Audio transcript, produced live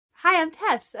Hi, I'm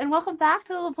Tess, and welcome back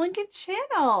to the LeBlanc'in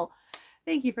channel.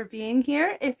 Thank you for being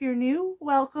here. If you're new,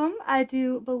 welcome. I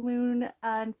do balloon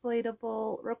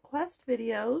inflatable request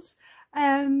videos,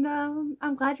 and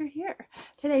I'm glad you're here.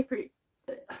 Today for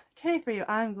you,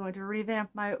 I'm going to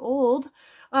revamp my old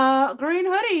green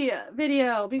hoodie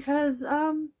video because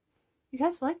you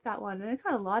guys liked that one, and it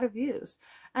got a lot of views.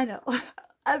 I know.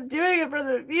 I'm doing it for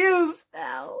the views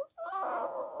now.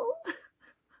 Oh.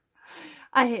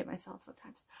 I hate myself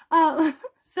sometimes.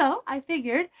 So I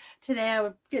figured today I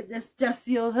would get this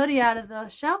dusty old hoodie out of the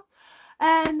shelf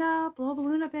and blow a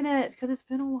balloon up in it because it's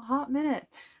been a hot minute.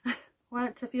 I want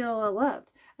it to feel loved.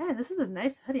 And this is a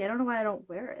nice hoodie. I don't know why I don't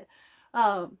wear it.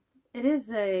 It is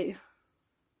a,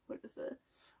 what is it?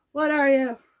 What are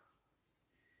you?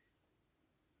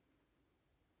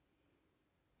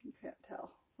 You can't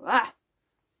tell. Ah!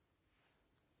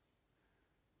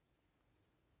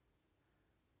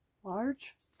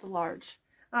 Large? The large.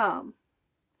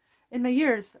 In my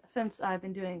years since I've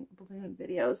been doing balloon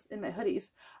videos in my hoodies,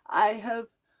 I have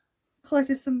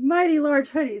collected some mighty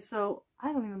large hoodies, so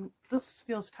I don't even, this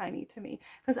feels tiny to me,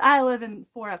 because I live in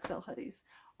 4XL hoodies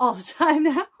all the time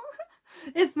now.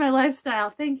 It's my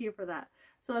lifestyle. Thank you for that.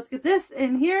 So let's get this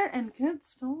in here and get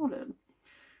started.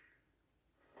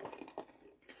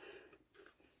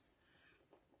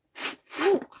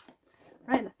 Ooh,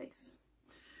 right in the face.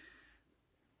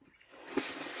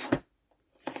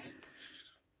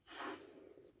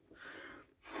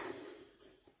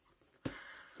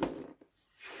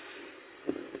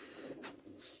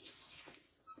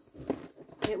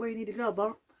 Get where you need to go,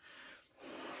 Bo.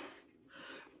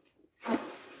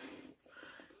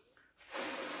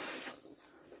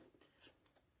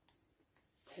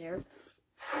 There.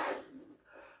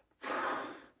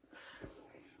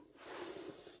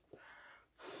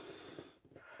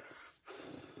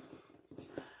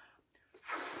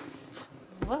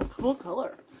 What a cool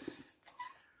color.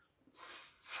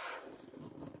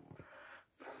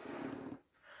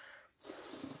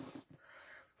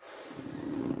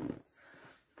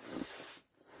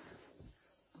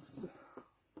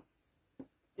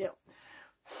 Yep.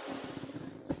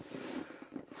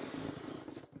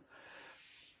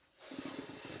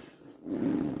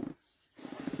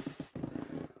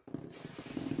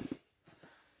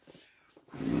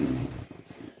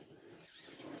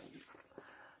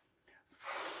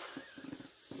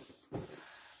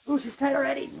 Oh, she's tight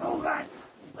already. Oh, God.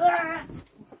 Ah!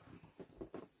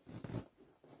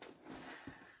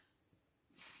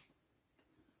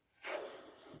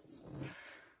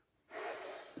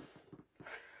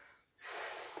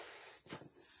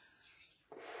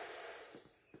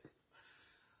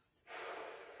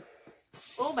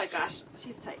 Oh my gosh,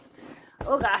 she's tight.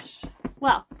 Oh gosh.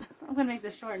 Well, I'm going to make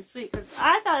this short and sweet because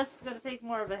I thought this was going to take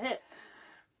more of a hit.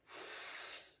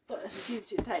 But she's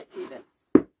too tight to even.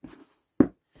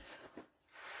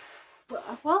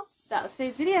 Well, that was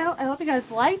today's video. I hope you guys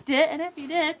liked it, and if you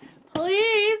did,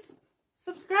 please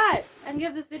subscribe and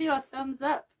give this video a thumbs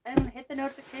up and hit the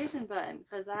notification button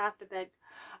because I have to beg.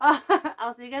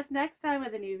 I'll see you guys next time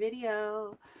with a new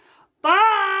video.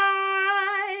 Bye!